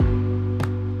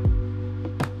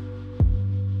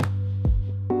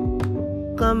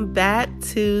welcome back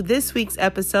to this week's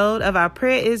episode of our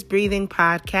Prayer is Breathing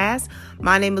podcast.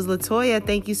 My name is Latoya.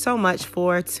 Thank you so much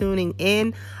for tuning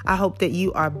in. I hope that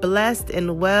you are blessed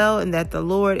and well and that the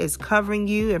Lord is covering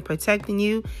you and protecting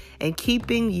you and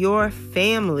keeping your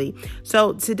family.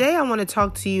 So today I want to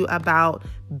talk to you about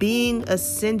being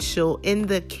essential in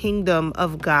the kingdom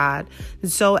of God.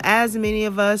 So as many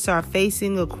of us are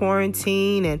facing a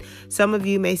quarantine and some of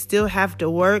you may still have to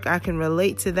work, I can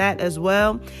relate to that as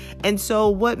well. And so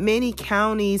what many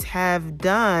counties have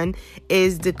done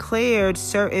is declared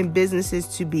certain businesses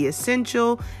to be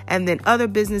essential and then other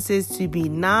businesses to be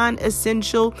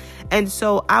non-essential. And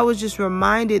so I was just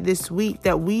reminded this week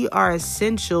that we are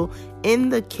essential in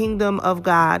the kingdom of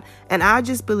God. And I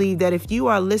just believe that if you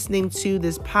are listening to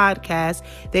this podcast,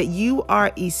 that you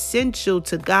are essential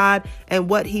to God and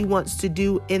what he wants to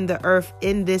do in the earth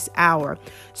in this hour.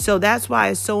 So that's why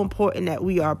it's so important that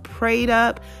we are prayed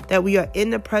up, that we are in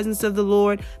the presence of the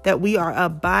Lord, that we are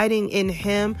abiding in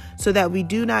him so that we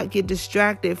do not get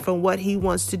distracted from what he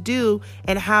wants to do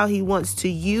and how he wants to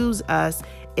use us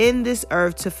in this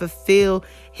earth to fulfill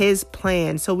his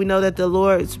plan. So we know that the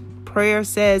Lord's prayer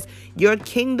says, your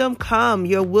kingdom come,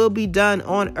 your will be done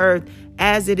on earth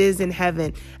as it is in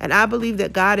heaven. And I believe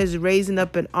that God is raising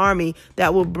up an army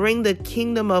that will bring the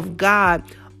kingdom of God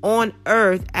on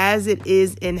earth as it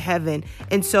is in heaven.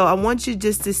 And so I want you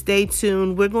just to stay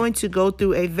tuned. We're going to go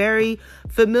through a very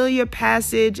familiar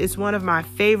passage. It's one of my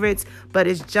favorites, but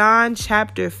it's John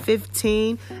chapter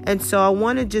 15. And so I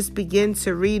want to just begin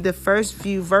to read the first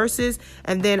few verses,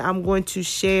 and then I'm going to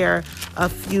share a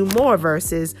few more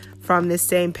verses from this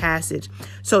same passage.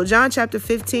 So John chapter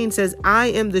 15 says, I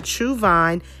am the true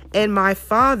vine, and my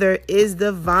Father is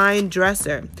the vine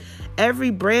dresser. Every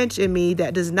branch in me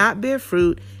that does not bear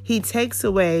fruit, he takes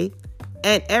away,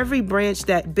 and every branch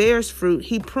that bears fruit,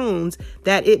 he prunes,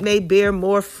 that it may bear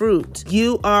more fruit.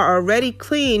 You are already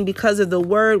clean because of the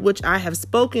word which I have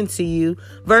spoken to you.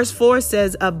 Verse 4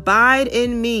 says, abide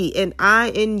in me, and I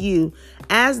in you.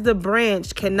 As the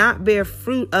branch cannot bear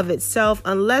fruit of itself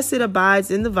unless it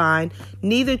abides in the vine,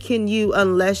 neither can you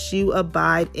unless you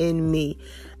abide in me.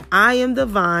 I am the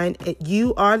vine, and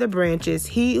you are the branches.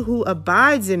 He who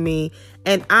abides in me,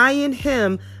 and I in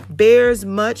him, bears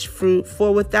much fruit,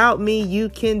 for without me you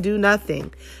can do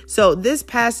nothing. So this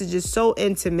passage is so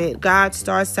intimate. God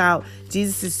starts out,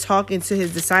 Jesus is talking to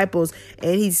his disciples,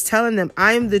 and he's telling them,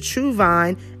 I am the true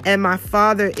vine, and my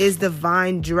Father is the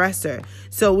vine dresser.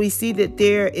 So we see that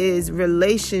there is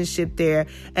relationship there.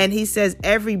 And he says,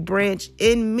 every branch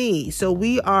in me. So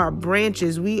we are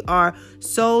branches. We are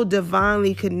so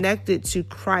divinely connected to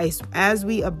Christ. As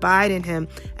we abide in him,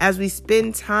 as we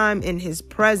spend time in his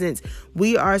presence,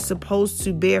 we are supposed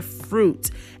to bear fruit.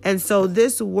 And so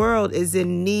this world is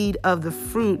in need of the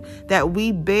fruit that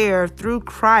we bear through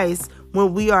Christ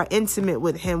when we are intimate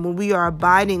with him, when we are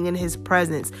abiding in his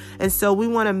presence. And so we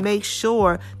want to make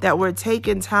sure that we're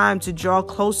taking time to draw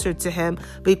closer to him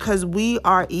because we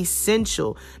are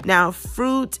essential. Now,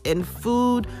 fruit and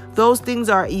food, those things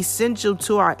are essential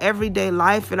to our everyday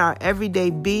life and our everyday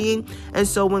being. And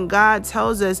so when God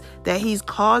tells us that he's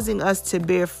causing us to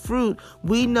bear fruit,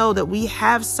 we know that we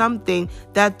have something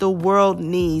that the world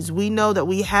needs. We know that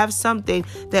we have something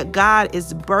that God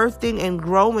is birthing and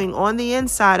growing on the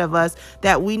inside of us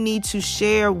that we need to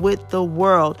share with the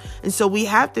world. And so we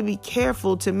have to be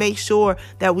careful to make sure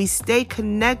that we stay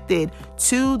connected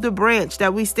to the branch,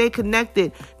 that we stay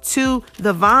connected to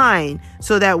the vine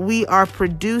so that we are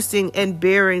producing and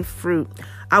bearing fruit.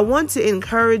 I want to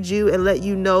encourage you and let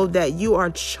you know that you are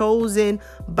chosen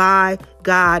by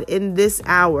God in this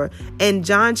hour. And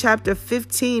John chapter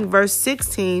 15 verse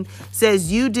 16 says,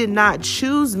 you did not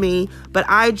choose me, but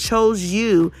I chose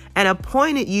you and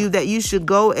appointed you that you should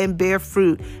go and bear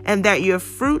fruit, and that your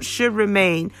fruit should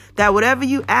remain, that whatever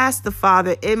you ask the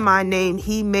Father in my name,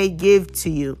 he may give to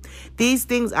you. These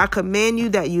things I command you,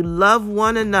 that you love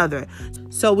one another.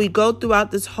 So we go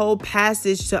throughout this whole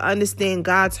passage to understand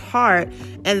God's heart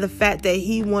and the fact that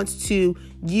he wants to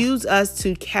use us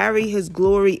to carry his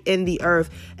glory in the earth,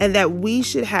 and that we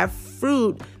should have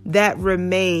fruit that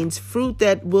remains, fruit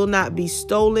that will not be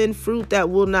stolen, fruit that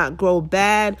will not grow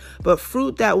bad, but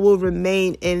fruit that will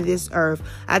remain in this earth.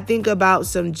 I think about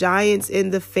some giants in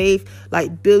the faith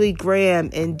like Billy Graham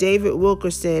and David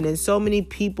Wilkerson and so many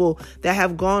people that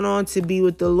have gone on to be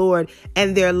with the Lord,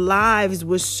 and their lives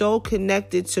were so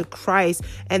connected to Christ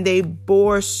and they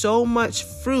bore so much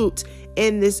fruit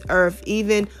in this earth.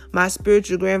 Even my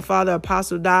spiritual grandfather,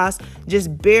 Apostle Das,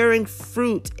 just bearing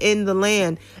fruit in the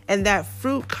land. And that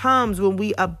fruit comes when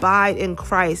we abide in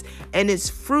Christ. And it's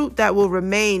fruit that will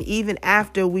remain even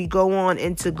after we go on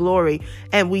into glory.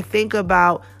 And we think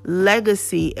about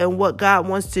legacy and what God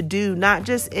wants to do, not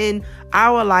just in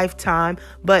our lifetime,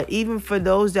 but even for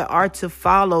those that are to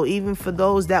follow, even for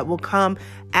those that will come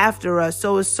after us.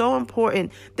 So it's so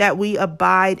important that we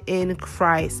abide in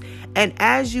Christ. And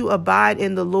as you abide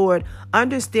in the Lord,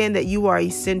 understand that you are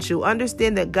essential.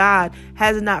 Understand that God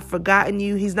has not forgotten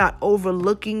you. He's not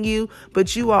overlooking you,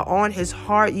 but you are on his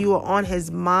heart. You are on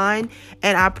his mind.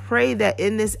 And I pray that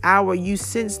in this hour, you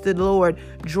sense the Lord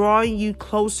drawing you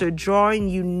closer, drawing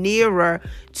you nearer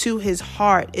to his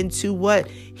heart and to what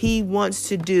he wants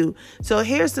to do. So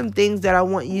here's some things that I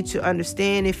want you to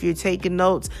understand. If you're taking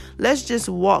notes, let's just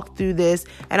walk through this.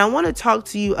 And I want to talk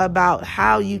to you about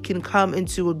how you can come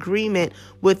into agreement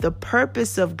with the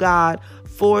purpose of God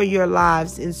for your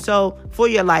lives. And so for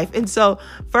your life. And so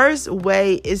first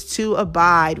way is to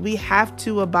abide. We have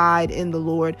to abide in the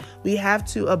Lord. We have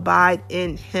to abide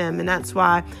in him. And that's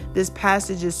why this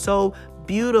passage is so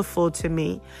beautiful to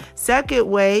me. Second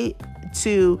way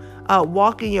to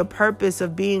walk in your purpose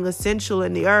of being essential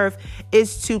in the earth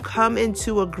is to come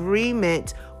into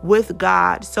agreement with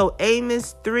God. So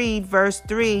Amos 3 verse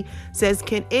 3 says,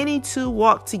 can any two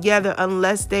walk together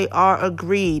unless they are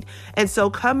agreed? And so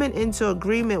coming into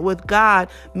agreement with God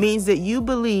means that you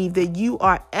believe that you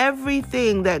are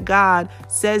everything that God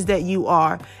says that you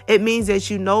are. It means that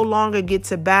you no longer get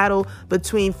to battle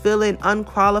between feeling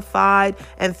unqualified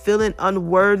and feeling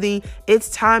unworthy. It's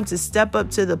time to step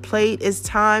up to the plate. It's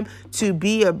time to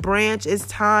be a branch. It's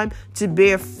time to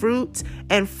bear fruit,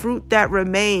 and fruit that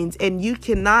remains. And you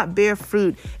cannot bear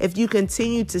fruit if you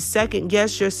continue to second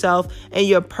guess yourself and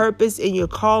your purpose and your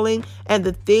calling and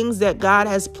the things that God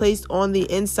has placed on the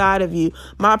inside of you.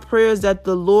 My prayer is that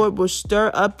the Lord will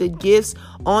stir up the gifts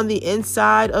on the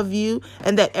inside of you,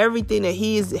 and that everything that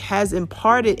he has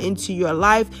imparted into your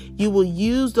life, you will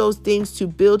use those things to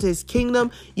build his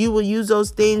kingdom. You will use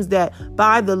those things that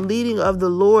by the leading of the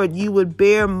Lord, you would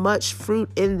bear much fruit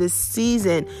in this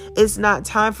season. It's not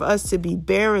time for us to be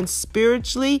barren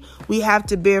spiritually. We have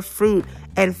to bear fruit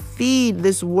and feed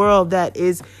this world that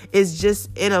is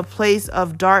just in a place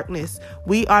of darkness.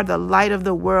 We are the light of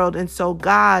the world. And so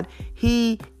God,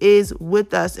 he is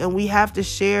with us, and we have to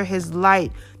share his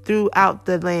light throughout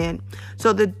the land.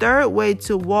 So the third way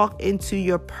to walk into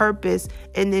your purpose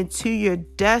and into your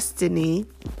destiny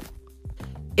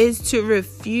is to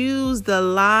refuse the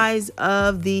lies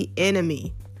of the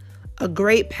enemy. A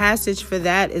great passage for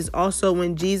that is also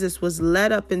when Jesus was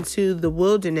led up into the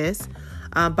wilderness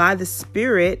by the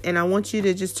Spirit. And I want you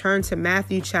to just turn to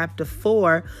Matthew chapter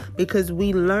 4, because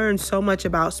we learn so much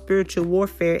about spiritual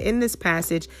warfare in this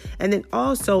passage. And then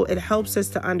also it helps us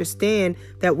to understand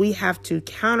that we have to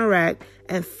counteract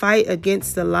and fight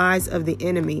against the lies of the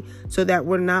enemy, so that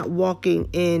we're not walking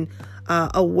in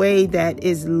a way that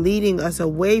is leading us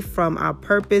away from our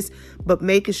purpose, but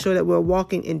making sure that we're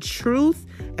walking in truth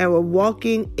and we're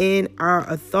walking in our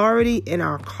authority, in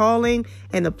our calling,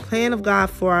 and the plan of God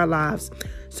for our lives.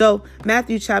 So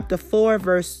Matthew chapter 4,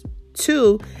 verse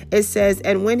 2, it says,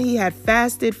 and when he had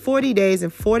fasted 40 days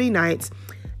and 40 nights,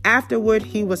 afterward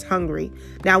he was hungry.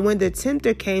 Now when the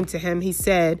tempter came to him, he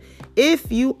said, if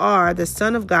you are the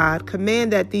Son of God,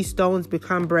 command that these stones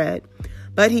become bread.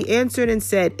 But he answered and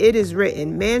said, it is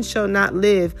written, man shall not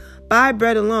live by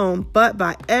bread alone, but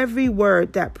by every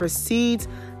word that proceeds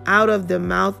out of the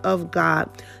mouth of God.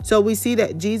 So we see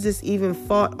that Jesus even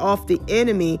fought off the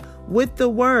enemy with the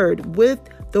word.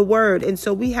 And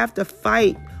so we have to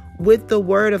fight with the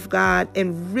word of God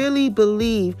and really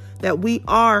believe that we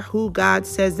are who God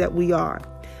says that we are.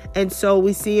 And so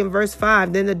we see in verse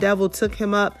 5, then the devil took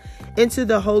him up into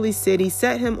the holy city,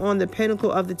 set him on the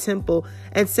pinnacle of the temple,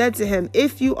 and said to him,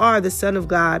 if you are the Son of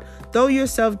God, throw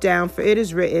yourself down, for it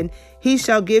is written, he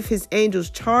shall give his angels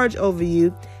charge over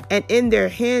you, and in their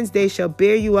hands they shall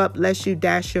bear you up, lest you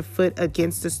dash your foot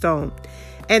against a stone.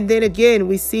 And then again,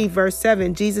 we see verse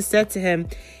 7, Jesus said to him,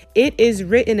 it is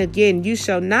written again, you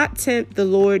shall not tempt the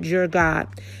Lord your God.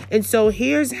 And so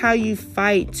here's how you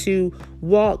fight to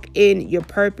walk in your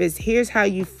purpose. Here's how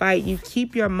you fight. You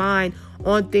keep your mind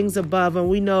on things above. And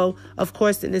we know, of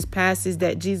course, in this passage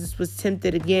that Jesus was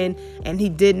tempted again and he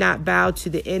did not bow to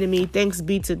the enemy. Thanks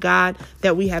be to God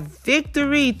that we have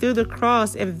victory through the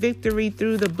cross and victory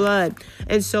through the blood.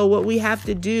 And so what we have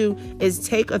to do is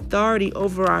take authority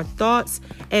over our thoughts.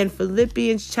 And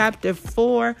Philippians chapter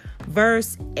 4,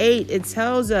 verse 8, it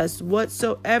tells us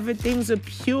whatsoever things are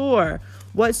pure,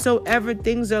 whatsoever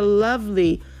things are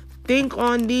lovely, think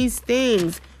on these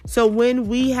things. So when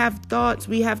we have thoughts,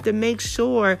 we have to make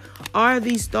sure, are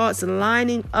these thoughts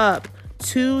lining up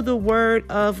to the word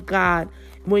of God?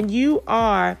 When you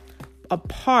are a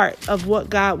part of what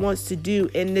God wants to do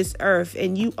in this earth,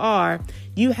 and you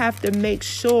have to make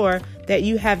sure that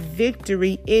you have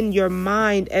victory in your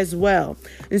mind as well.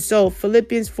 And so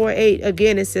Philippians 4:8,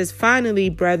 again, it says, finally,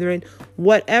 brethren,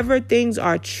 whatever things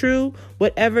are true,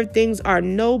 whatever things are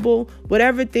noble,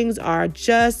 whatever things are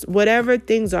just, whatever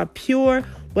things are pure,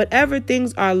 whatever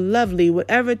things are lovely,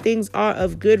 whatever things are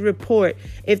of good report,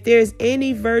 if there's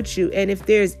any virtue and if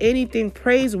there's anything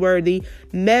praiseworthy,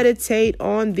 meditate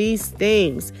on these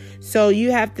things. So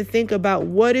you have to think about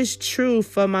what is true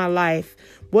for my life.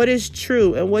 What is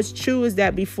true? And what's true is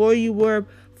that before you were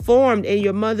formed in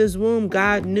your mother's womb,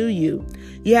 God knew you.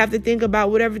 You have to think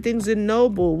about whatever things are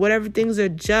noble, whatever things are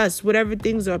just, whatever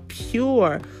things are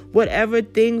pure, whatever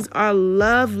things are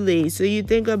lovely. So you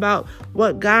think about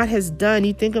what God has done.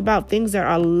 You think about things that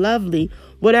are lovely,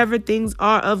 whatever things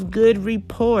are of good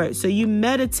report. So you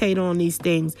meditate on these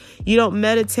things. You don't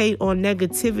meditate on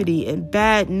negativity and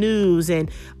bad news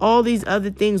and all these other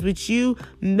things, but you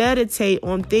meditate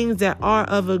on things that are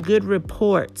of a good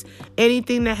report.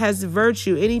 Anything that has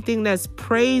virtue, anything that's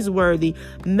praiseworthy,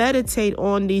 meditate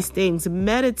on these things.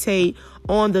 Meditate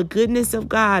on the goodness of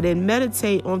God and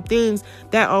meditate on things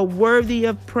that are worthy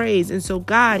of praise. And so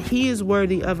God, He is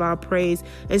worthy of our praise.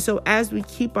 And so as we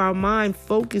keep our mind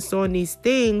focused on these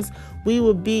things, we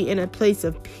will be in a place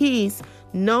of peace,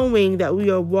 knowing that we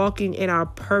are walking in our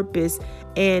purpose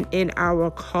and in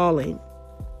our calling.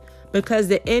 Because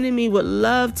the enemy would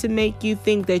love to make you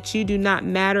think that you do not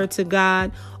matter to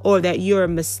God, or that you're a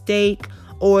mistake,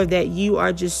 or that you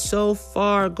are just so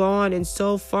far gone and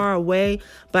so far away.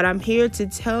 But I'm here to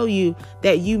tell you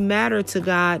that you matter to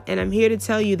God. And I'm here to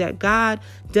tell you that God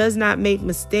does not make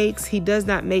mistakes. He does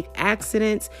not make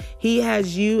accidents. He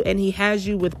has you, and He has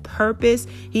you with purpose.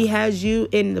 He has you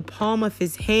in the palm of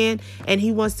His hand, and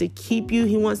He wants to keep you.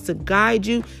 He wants to guide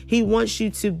you. He wants you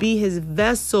to be His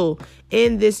vessel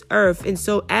in this earth. And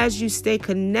so as you stay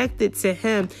connected to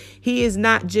Him, He is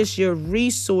not just your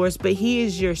resource, but He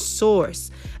is your source.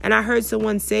 And I heard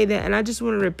someone say that, and I just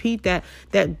want to repeat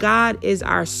that God is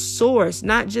our source,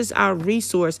 not just our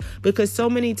resource, because so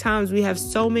many times we have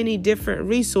so many different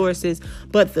resources,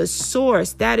 but the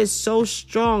source, that is so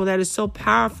strong, that is so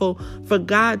powerful for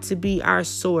God to be our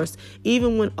source.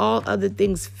 Even when all other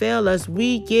things fail us,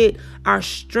 we get our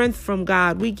strength from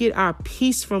God. We get our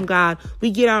peace from God.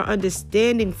 We get our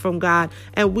understanding from God,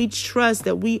 and we trust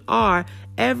that we are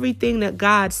everything that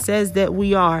God says that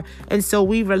we are. And so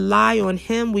we rely on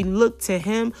Him. We look to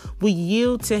Him. We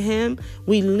yield to Him.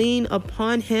 We lean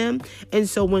upon Him. And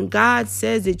so when God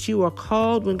says that you are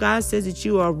called, when God says that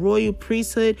you are a royal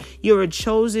priesthood, you're a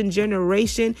chosen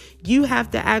generation, you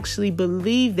have to actually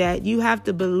believe that. You have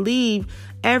to believe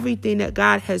everything that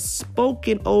God has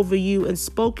spoken over you and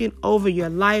spoken over your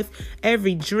life,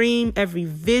 every dream, every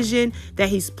vision that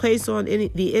He's placed on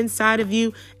the inside of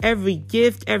you, every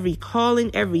gift, every calling,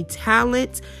 every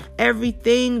talent,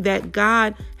 everything that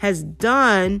God has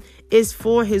done is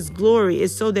for His glory.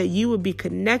 It's so that you would be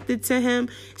connected to Him,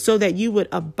 so that you would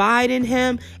abide in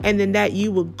Him, and then that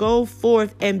you would go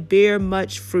forth and bear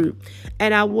much fruit.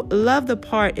 And I love the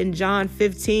part in John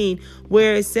 15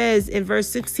 where it says in verse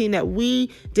 16 that we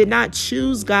did not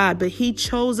choose God, but He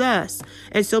chose us.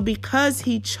 And so because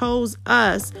He chose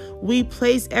us, we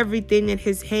place everything in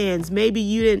His hands. Maybe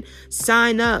you didn't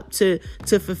sign up to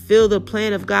fulfill the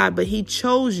plan of God, but He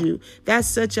chose you. That's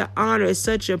such an honor. It's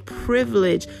such a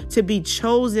privilege to be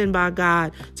chosen by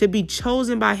God, to be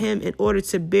chosen by Him in order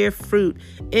to bear fruit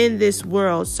in this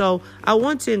world. So I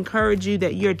want to encourage you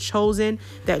that you're chosen,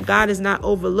 that God is not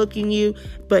overlooking you,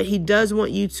 but He does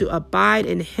want you to abide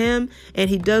in Him, and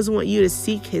He does want you to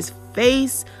seek His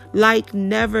face like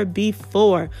never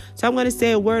before. So I'm going to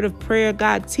say a word of prayer.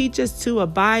 God, teach us to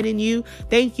abide in You.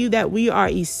 Thank You that we are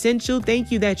essential.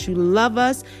 Thank You that You love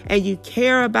us and You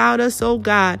care about us, oh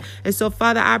God. And so,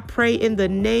 Father, I pray in the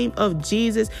name of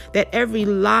Jesus that every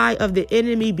lie of the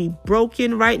enemy be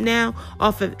broken right now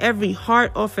off of every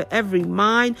heart, off of every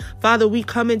mind. Father, we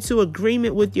come into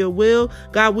agreement with Your will.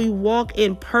 God, we walk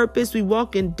in purpose. We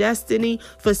walk in destiny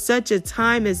for such a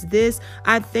time as this.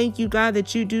 I thank You, God,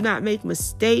 that You do not make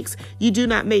mistakes. You do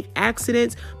not make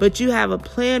accidents, but You have a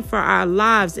plan for our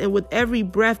lives. And with every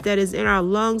breath that is in our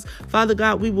lungs, Father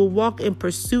God, we will walk in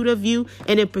pursuit of You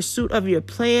and in pursuit of Your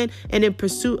plan and in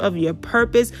pursuit of Your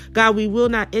purpose. God, we will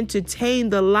not entertain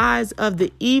the lies of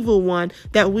the evil one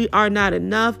that we are not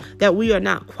enough, that we are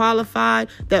not qualified,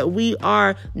 that we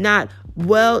are not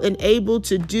well and able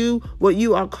to do what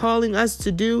you are calling us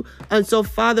to do. And so,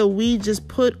 Father, we just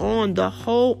put on the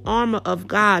whole armor of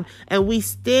God, and we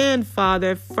stand,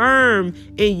 Father, firm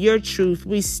in your truth.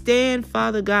 We stand,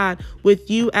 Father God, with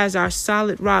you as our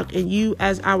solid rock and you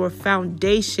as our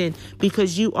foundation,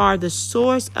 because you are the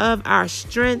source of our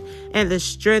strength and the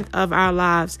strength of our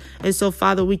lives. And so,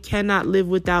 Father, we cannot live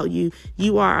without you.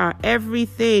 You are our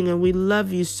everything, and we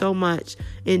love you so much.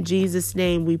 In Jesus'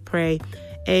 name we pray.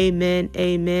 Amen,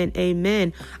 amen,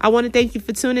 amen. I want to thank you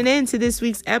for tuning in to this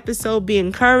week's episode. Be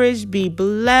encouraged, be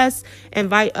blessed.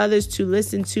 Invite others to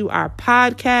listen to our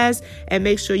podcast, and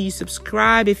make sure you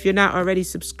subscribe if you're not already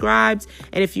subscribed.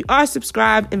 And if you are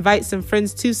subscribed, invite some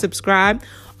friends to subscribe.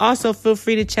 Also, feel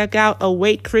free to check out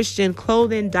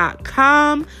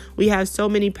awakechristianclothing.com. We have so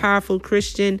many powerful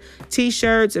Christian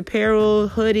t-shirts, apparel,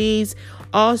 hoodies.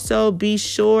 Also, be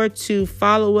sure to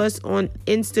follow us on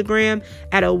Instagram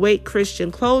at Awake Christian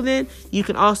Clothing. You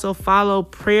can also follow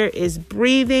Prayer is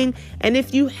Breathing. And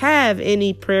if you have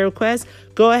any prayer requests,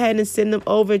 go ahead and send them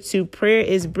over to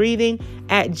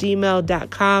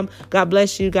prayerisbreathing@gmail.com. God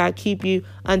bless you. God keep you.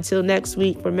 Until next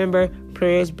week, remember,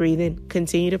 prayer is breathing.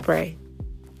 Continue to pray.